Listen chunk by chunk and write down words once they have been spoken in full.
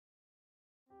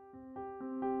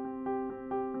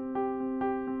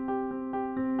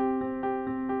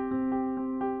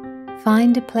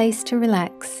find a place to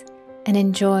relax and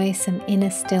enjoy some inner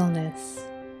stillness.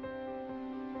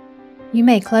 You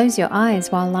may close your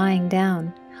eyes while lying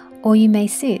down, or you may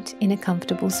sit in a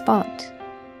comfortable spot.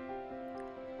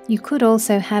 You could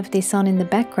also have this on in the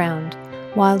background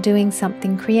while doing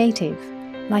something creative,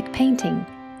 like painting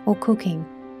or cooking.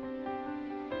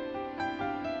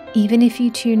 Even if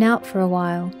you tune out for a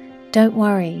while, don't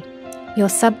worry, your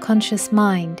subconscious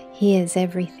mind hears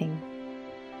everything.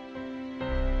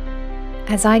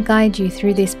 As I guide you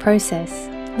through this process,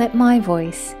 let my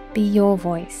voice be your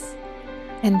voice.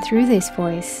 And through this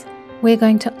voice, we're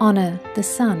going to honor the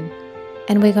sun,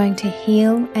 and we're going to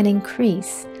heal and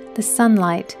increase the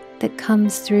sunlight that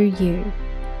comes through you.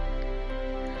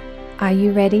 Are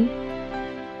you ready?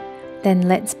 Then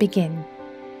let's begin.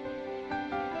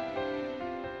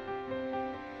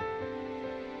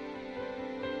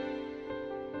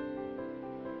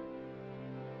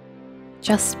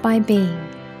 Just by being,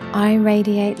 I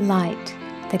radiate light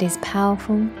that is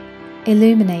powerful,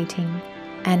 illuminating,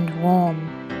 and warm.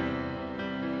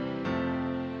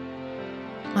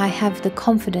 I have the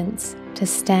confidence to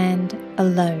stand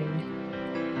alone.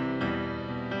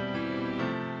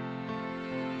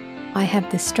 I have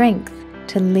the strength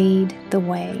to lead the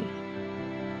way.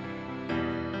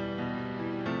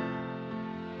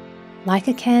 Like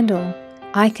a candle,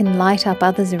 I can light up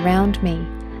others around me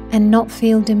and not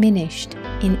feel diminished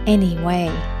in any way.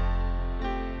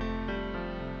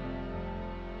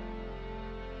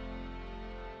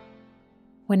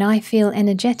 When I feel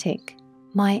energetic,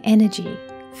 my energy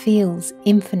feels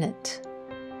infinite.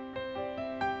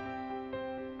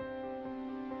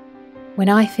 When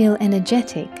I feel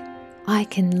energetic, I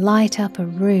can light up a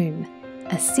room,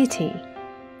 a city,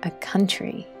 a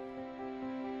country.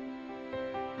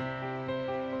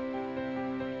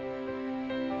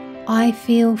 I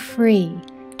feel free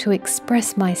to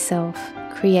express myself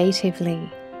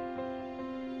creatively.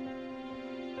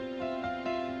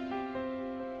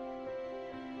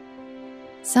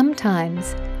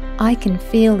 Sometimes I can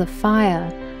feel the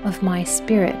fire of my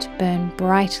spirit burn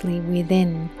brightly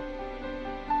within.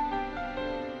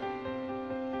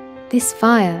 This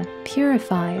fire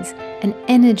purifies and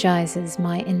energizes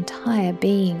my entire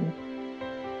being.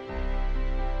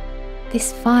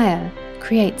 This fire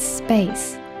creates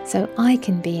space so I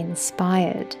can be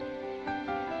inspired,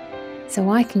 so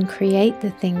I can create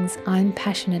the things I'm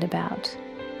passionate about,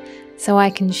 so I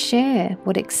can share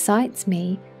what excites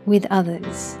me with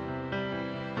others.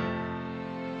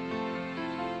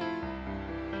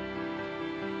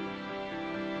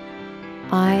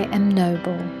 I am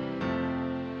noble.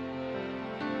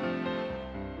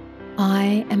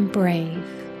 I am brave.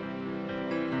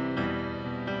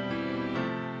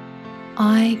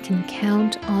 I can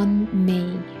count on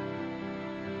me.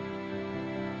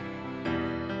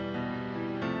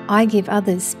 I give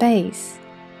others space,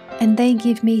 and they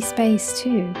give me space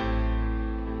too.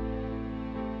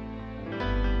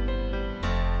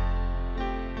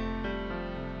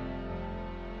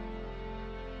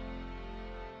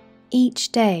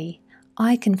 Each day,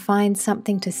 I can find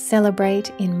something to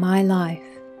celebrate in my life.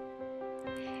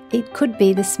 It could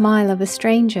be the smile of a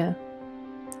stranger,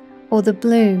 or the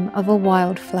bloom of a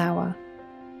wildflower.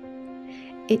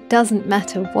 It doesn't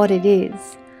matter what it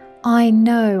is. I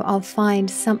know I'll find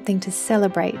something to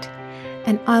celebrate,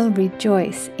 and I'll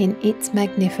rejoice in its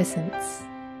magnificence.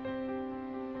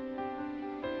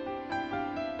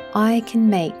 I can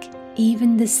make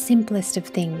even the simplest of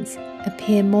things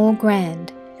appear more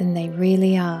grand than they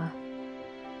really are.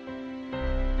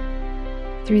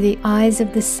 Through the eyes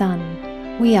of the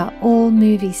sun, we are all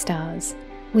movie stars,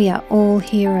 we are all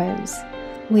heroes,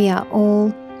 we are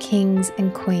all kings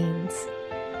and queens.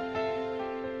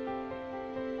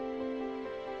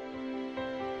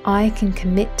 I can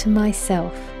commit to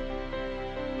myself.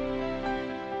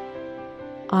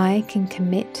 I can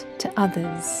commit to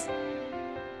others.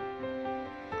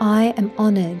 I am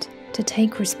honored to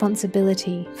take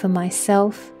responsibility for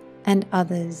myself and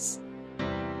others.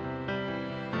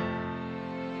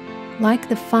 Like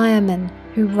the fireman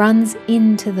who runs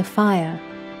into the fire,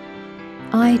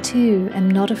 I too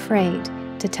am not afraid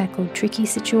to tackle tricky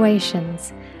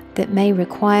situations that may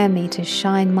require me to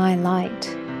shine my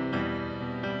light.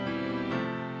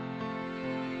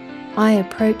 I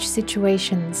approach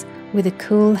situations with a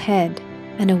cool head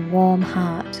and a warm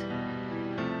heart.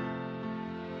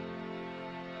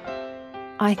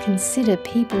 I consider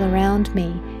people around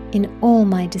me in all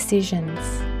my decisions.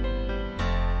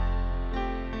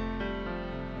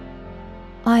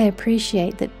 I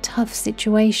appreciate that tough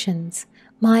situations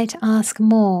might ask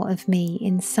more of me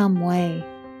in some way.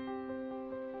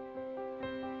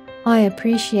 I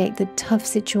appreciate that tough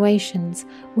situations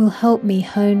will help me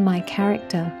hone my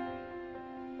character.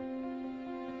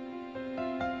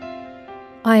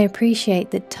 I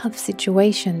appreciate that tough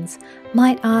situations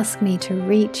might ask me to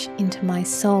reach into my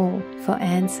soul for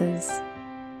answers.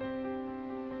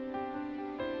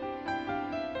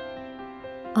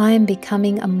 I am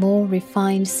becoming a more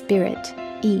refined spirit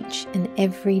each and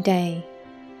every day.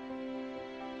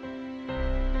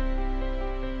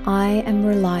 I am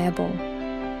reliable.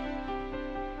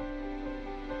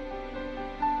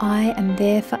 I am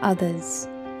there for others,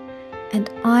 and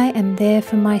I am there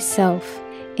for myself,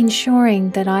 ensuring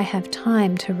that I have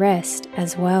time to rest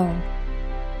as well.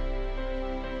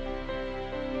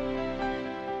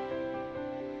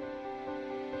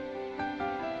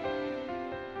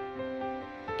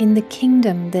 In the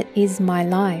kingdom that is my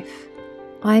life,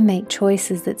 I make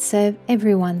choices that serve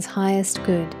everyone's highest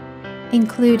good,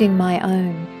 including my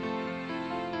own.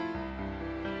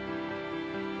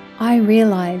 I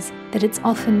realize that it's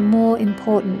often more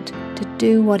important to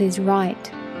do what is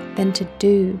right than to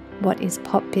do what is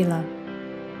popular.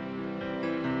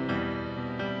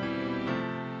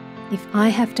 If I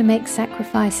have to make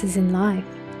sacrifices in life,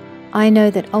 I know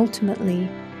that ultimately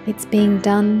it's being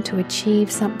done to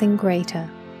achieve something greater.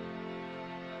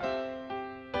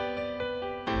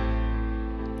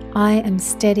 I am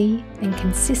steady and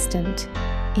consistent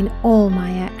in all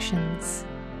my actions.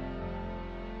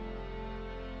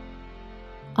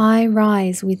 I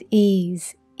rise with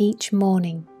ease each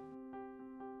morning.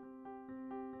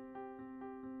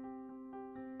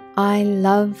 I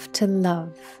love to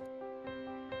love.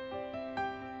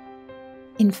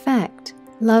 In fact,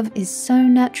 love is so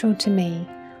natural to me,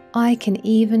 I can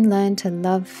even learn to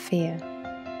love fear.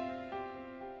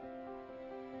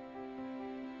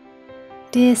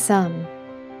 Dear Sun,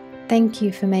 thank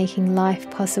you for making life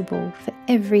possible for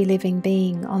every living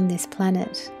being on this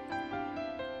planet.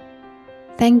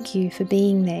 Thank you for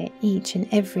being there each and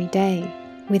every day,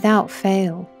 without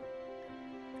fail.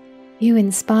 You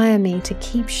inspire me to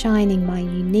keep shining my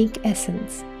unique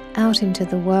essence out into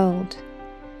the world.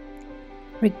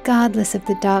 Regardless of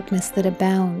the darkness that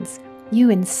abounds, you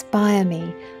inspire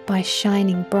me by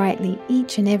shining brightly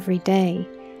each and every day,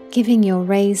 giving your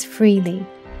rays freely,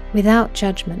 without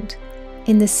judgment,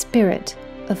 in the spirit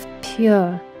of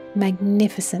pure,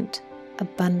 magnificent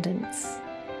abundance.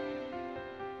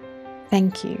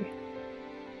 Thank you.